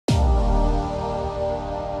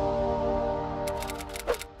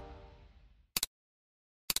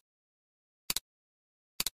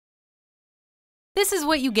This is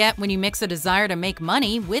what you get when you mix a desire to make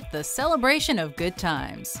money with the celebration of good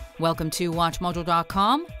times. Welcome to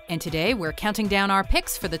WatchMojo.com, and today we're counting down our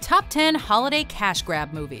picks for the top 10 holiday cash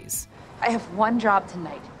grab movies. I have one job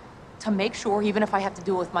tonight, to make sure, even if I have to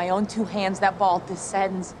do it with my own two hands, that ball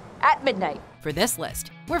descends at midnight. For this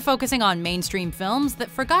list, we're focusing on mainstream films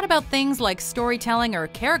that forgot about things like storytelling or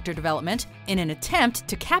character development in an attempt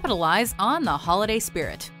to capitalize on the holiday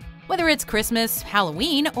spirit, whether it's Christmas,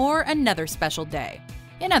 Halloween, or another special day.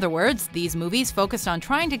 In other words, these movies focused on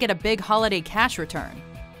trying to get a big holiday cash return.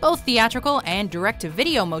 Both theatrical and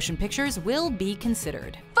direct-to-video motion pictures will be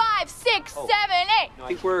considered. 5, 6, 7, 8. No,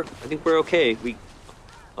 I think we're okay. We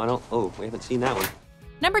haven't seen that one.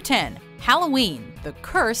 Number 10, Halloween: The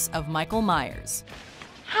Curse of Michael Myers.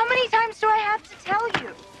 How many times do I have to tell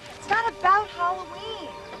you? It's not about Halloween.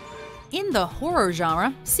 In the horror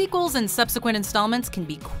genre, sequels and subsequent installments can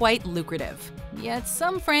be quite lucrative. Yet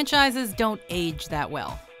some franchises don't age that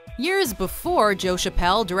well. Years before Joe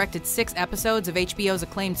Chappelle directed 6 episodes of HBO's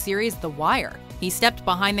acclaimed series The Wire, he stepped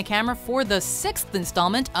behind the camera for the 6th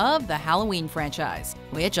installment of the Halloween franchise,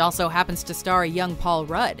 which also happens to star young Paul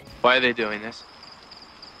Rudd. Why are they doing this?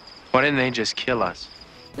 Why didn't they just kill us?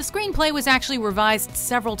 The screenplay was actually revised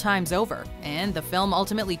several times over, and the film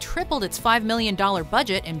ultimately tripled its $5 million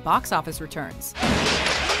budget in box office returns.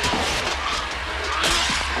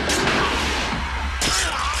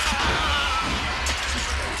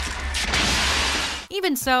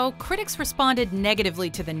 Even so, critics responded negatively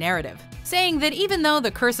to the narrative, saying that even though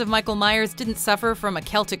The Curse of Michael Myers didn't suffer from a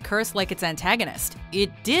Celtic curse like its antagonist, it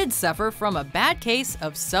did suffer from a bad case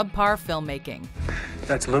of subpar filmmaking.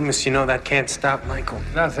 That's Loomis, you know that can't stop Michael.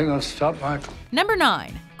 Nothing will stop Michael. Number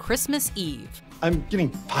 9, Christmas Eve. I'm getting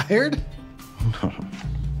fired?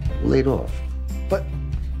 Laid off. But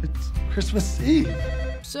it's Christmas Eve.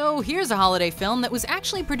 So here's a holiday film that was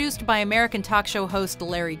actually produced by American talk show host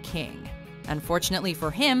Larry King. Unfortunately for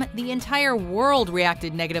him, the entire world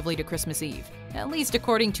reacted negatively to Christmas Eve, at least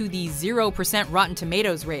according to the 0% Rotten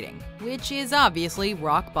Tomatoes rating, which is obviously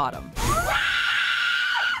rock bottom.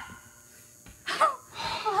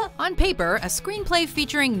 On paper, a screenplay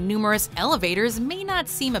featuring numerous elevators may not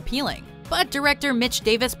seem appealing, but director Mitch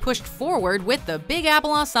Davis pushed forward with the Big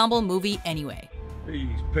Apple Ensemble movie anyway. These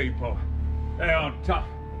people, they aren't tough.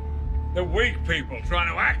 They're weak people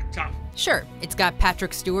trying to act tough. Sure, it's got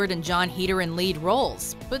Patrick Stewart and John Heder in lead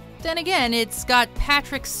roles, but then again, it's got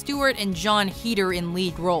Patrick Stewart and John Heder in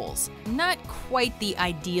lead roles. Not quite the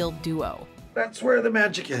ideal duo. That's where the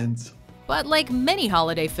magic ends. But like many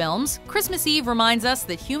holiday films, Christmas Eve reminds us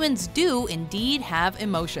that humans do indeed have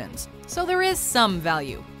emotions. So there is some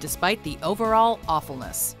value, despite the overall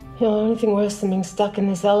awfulness. You know, the only thing worse than being stuck in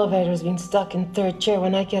this elevator is being stuck in third chair.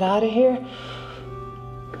 When I get out of here,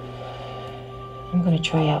 I'm gonna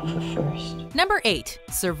try out for first. Number 8,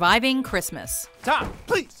 Surviving Christmas. Tom,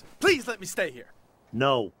 please let me stay here.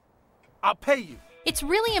 No. I'll pay you. It's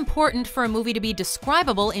really important for a movie to be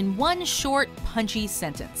describable in one short, punchy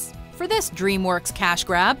sentence. For this DreamWorks cash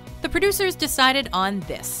grab, the producers decided on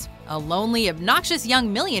this. A lonely, obnoxious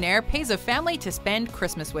young millionaire pays a family to spend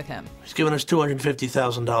Christmas with him. He's given us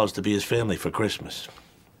 $250,000 to be his family for Christmas.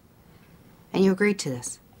 And you agreed to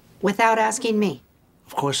this? Without asking me?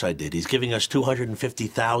 Of course I did. He's giving us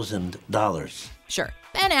 $250,000. Sure,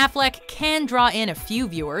 Ben Affleck can draw in a few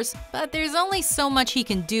viewers, but there's only so much he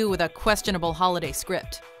can do with a questionable holiday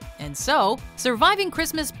script. And so, Surviving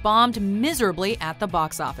Christmas bombed miserably at the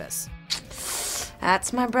box office.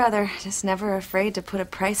 That's my brother, just never afraid to put a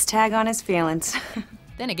price tag on his feelings.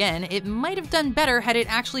 Then again, it might have done better had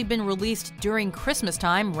it actually been released during Christmas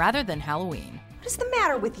time rather than Halloween. What is the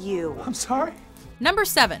matter with you? I'm sorry. Number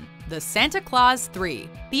 7, The Santa Claus 3,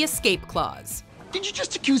 The Escape Clause. Did you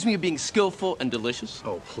just accuse me of being skillful and delicious?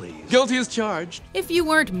 Oh, please. Guilty as charged. If you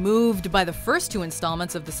weren't moved by the first 2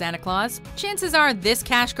 installments of The Santa Claus, chances are this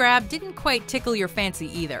cash grab didn't quite tickle your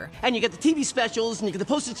fancy either. And you get the TV specials, and you get the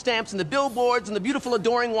postage stamps, and the billboards, and the beautiful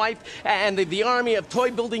adoring wife, and the army of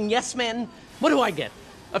toy-building yes-men. What do I get?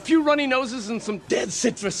 A few runny noses and some dead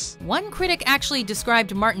citrus. One critic actually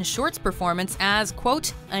described Martin Short's performance as,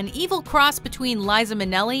 quote, an evil cross between Liza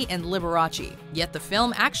Minnelli and Liberace. Yet the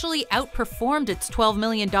film actually outperformed its $12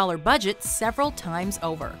 million budget several times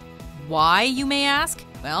over. Why, you may ask?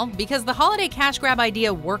 Well, because the holiday cash grab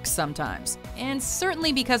idea works sometimes, and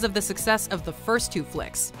certainly because of the success of the first 2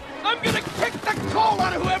 flicks. I'm gonna kick the coal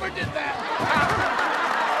out of whoever did that!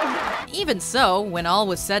 Even so, when all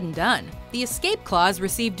was said and done, The Escape Clause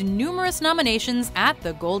received numerous nominations at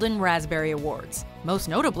the Golden Raspberry Awards, most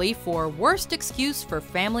notably for Worst Excuse for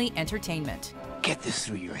Family Entertainment. Get this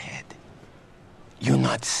through your head. You're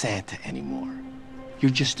not Santa anymore. You're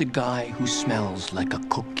just a guy who smells like a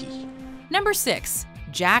cookie. Number 6.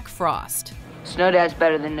 Jack Frost. Snow Dad's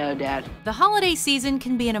better than no dad. The holiday season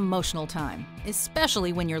can be an emotional time,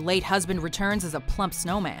 especially when your late husband returns as a plump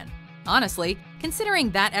snowman. Honestly, considering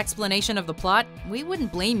that explanation of the plot, we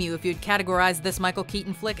wouldn't blame you if you'd categorize this Michael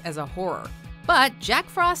Keaton flick as a horror. But Jack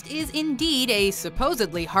Frost is indeed a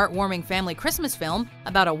supposedly heartwarming family Christmas film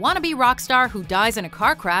about a wannabe rock star who dies in a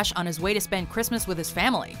car crash on his way to spend Christmas with his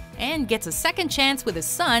family, and gets a second chance with his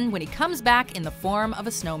son when he comes back in the form of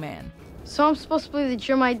a snowman. So I'm supposed to believe that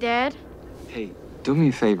you're my dad? Hey, do me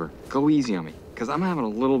a favor. Go easy on me, because I'm having a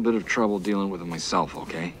little bit of trouble dealing with it myself,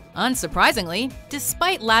 okay? Unsurprisingly,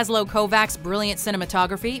 despite Laszlo Kovac's brilliant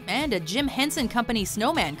cinematography and a Jim Henson Company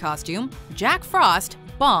snowman costume, Jack Frost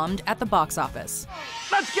bombed at the box office.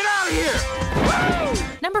 Let's get out of here!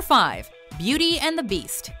 Woo! Number 5. Beauty and the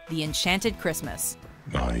Beast, The Enchanted Christmas.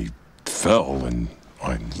 I fell and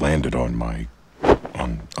I landed on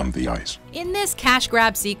the ice. In this cash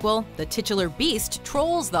grab sequel, the titular Beast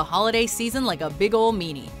trolls the holiday season like a big ol'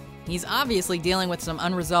 meanie. He's obviously dealing with some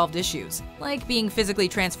unresolved issues, like being physically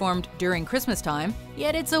transformed during Christmas time,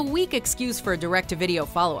 yet it's a weak excuse for a direct-to-video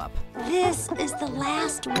follow-up. This is the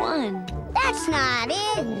last one. That's not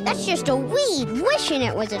it. That's just a weed wishing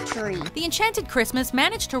it was a tree. The Enchanted Christmas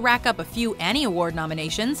managed to rack up a few Annie Award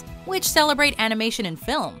nominations, which celebrate animation and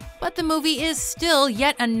film. But the movie is still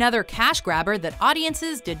yet another cash grabber that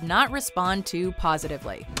audiences did not respond to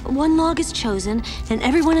positively. One log is chosen, then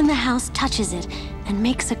everyone in the house touches it and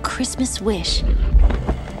makes a Christmas wish.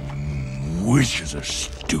 Wishes are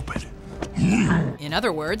stupid. In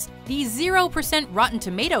other words, the 0% Rotten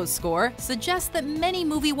Tomatoes score suggests that many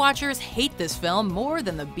movie watchers hate this film more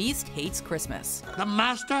than the Beast hates Christmas. The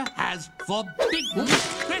master has forbidden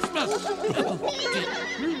Christmas!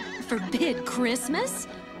 Forbid Christmas?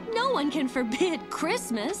 No one can forbid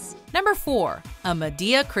Christmas. Number 4. A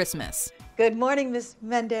Madea Christmas. Good morning, Miss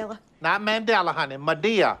Mandela. Not Mandela, honey,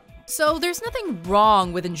 Madea. So there's nothing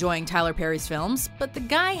wrong with enjoying Tyler Perry's films, but the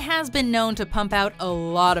guy has been known to pump out a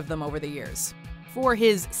lot of them over the years. For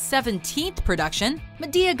his 17th production,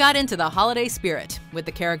 Madea got into the holiday spirit, with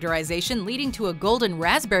the characterization leading to a Golden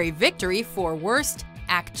Raspberry victory for Worst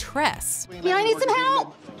Actress. Yeah, I need some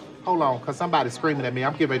help! Hold on, because somebody's screaming at me.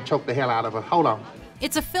 I'm getting ready to choke the hell out of her. Hold on.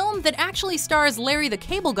 It's a film that actually stars Larry the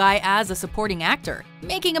Cable Guy as a supporting actor,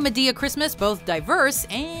 making a Madea Christmas both diverse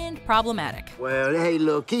and problematic. Well, hey,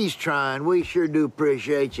 look, he's trying. We sure do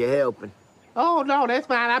appreciate you helping. Oh, no, that's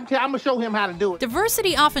fine. I'm going to show him how to do it.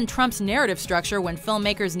 Diversity often trumps narrative structure when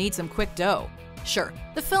filmmakers need some quick dough. Sure,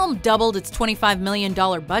 the film doubled its $25 million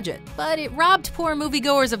budget, but it robbed poor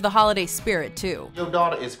moviegoers of the holiday spirit, too. Your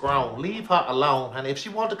daughter is grown. Leave her alone, and if she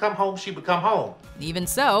wants to come home, she would come home. Even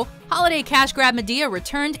so, holiday cash grab Madea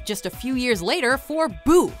returned just a few years later for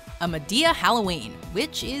Boo! A Madea Halloween,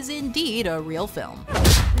 which is indeed a real film.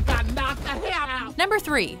 You got knocked the hell out! Number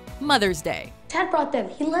 3. Mother's Day. Dad brought them.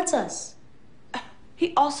 He lets us.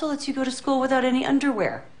 He also lets you go to school without any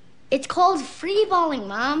underwear. It's called free balling,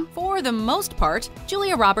 Mom. For the most part,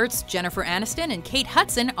 Julia Roberts, Jennifer Aniston, and Kate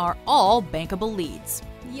Hudson are all bankable leads.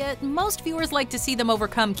 Yet most viewers like to see them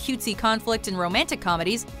overcome cutesy conflict in romantic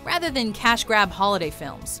comedies rather than cash grab holiday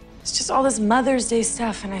films. It's just all this Mother's Day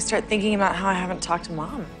stuff, and I start thinking about how I haven't talked to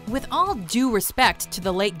Mom. With all due respect to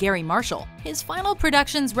the late Gary Marshall, his final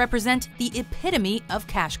productions represent the epitome of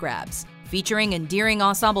cash grabs, featuring endearing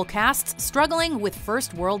ensemble casts struggling with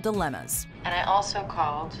first-world dilemmas. And I also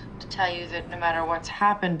called to tell you that no matter what's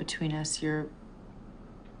happened between us, you're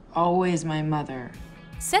always my mother.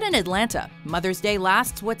 Set in Atlanta, Mother's Day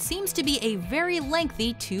lasts what seems to be a very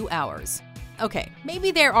lengthy 2 hours. Okay,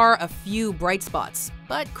 maybe there are a few bright spots,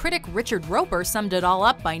 but critic Richard Roper summed it all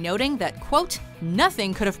up by noting that, quote,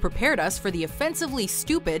 "Nothing could have prepared us for the offensively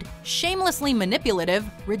stupid, shamelessly manipulative,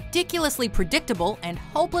 ridiculously predictable, and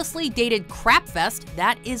hopelessly dated crapfest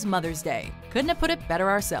that is Mother's Day. Couldn't have put it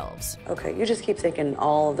better ourselves." Okay, you just keep thinking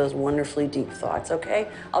all of those wonderfully deep thoughts, okay?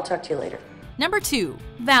 I'll talk to you later. Number 2.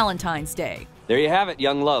 Valentine's Day. There you have it,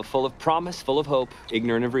 young love, full of promise, full of hope,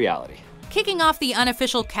 ignorant of reality. Kicking off the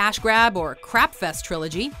unofficial cash grab or crapfest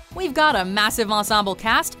trilogy, we've got a massive ensemble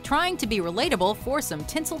cast trying to be relatable for some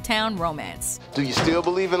Tinseltown romance. Do you still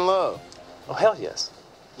believe in love? Oh, hell yes.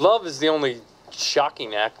 Love is the only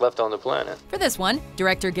shocking act left on the planet. For this one,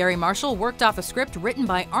 director Gary Marshall worked off a script written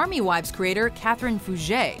by Army Wives creator Catherine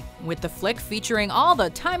Fouget, with the flick featuring all the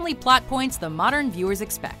timely plot points the modern viewers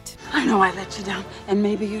expect. I know I let you down, and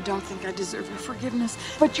maybe you don't think I deserve your forgiveness,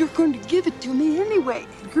 but you're going to give it to me anyway,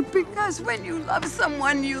 because when you love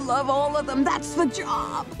someone, you love all of them. That's the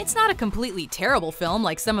job. It's not a completely terrible film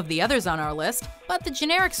like some of the others on our list, but the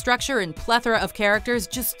generic structure and plethora of characters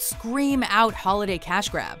just scream out holiday cash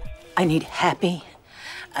grab. I need happy,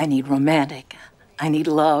 I need romantic, I need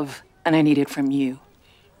love, and I need it from you.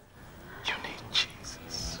 You need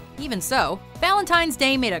Jesus. Even so, Valentine's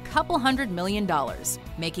Day made a couple $100 million,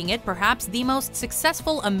 making it perhaps the most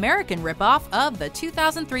successful American ripoff of the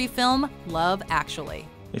 2003 film Love Actually.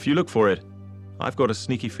 If you look for it, I've got a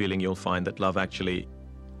sneaky feeling you'll find that Love Actually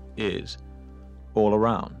is all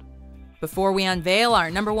around. Before we unveil our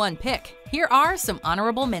 #1 pick, here are some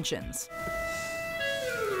honorable mentions.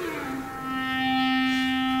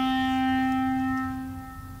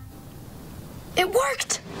 It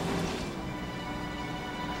worked!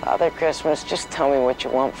 Father Christmas, just tell me what you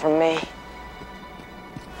want from me.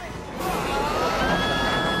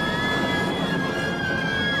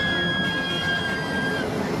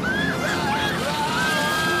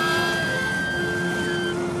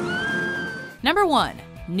 Number 1,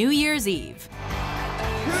 New Year's Eve.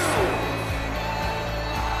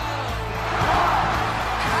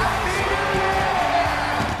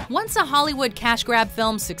 Once a Hollywood cash grab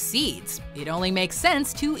film succeeds, it only makes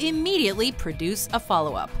sense to immediately produce a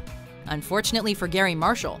follow-up. Unfortunately for Gary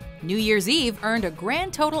Marshall, New Year's Eve earned a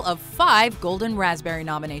grand total of 5 Golden Raspberry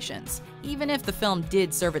nominations, even if the film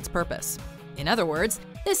did serve its purpose. In other words,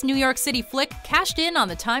 this New York City flick cashed in on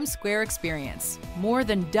the Times Square experience, more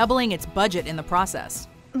than doubling its budget in the process.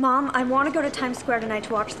 Mom, I want to go to Times Square tonight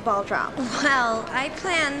to watch the ball drop. Well, I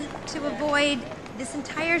plan to avoid this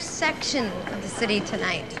entire section of the city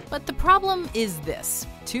tonight. But the problem is this: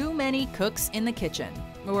 too many cooks in the kitchen.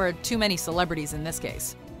 Or too many celebrities in this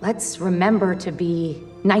case. Let's remember to be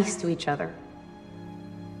nice to each other,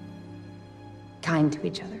 kind to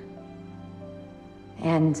each other.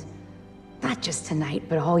 And not just tonight,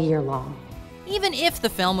 but all year long. Even if the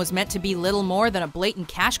film was meant to be little more than a blatant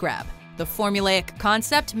cash grab, the formulaic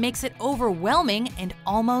concept makes it overwhelming and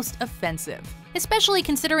almost offensive, especially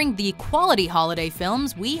considering the quality holiday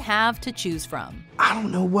films we have to choose from. I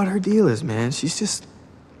don't know what her deal is, man. She's just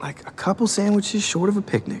like a couple sandwiches short of a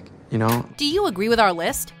picnic, you know? Do you agree with our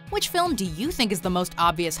list? Which film do you think is the most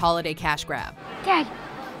obvious holiday cash grab? Dad,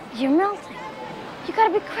 you're melting. You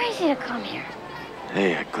gotta be crazy to come here.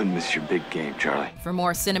 Hey, I couldn't miss your big game, Charlie. For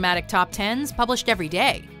more cinematic top 10s published every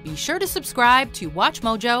day, be sure to subscribe to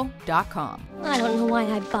WatchMojo.com. I don't know why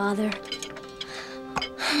I bother.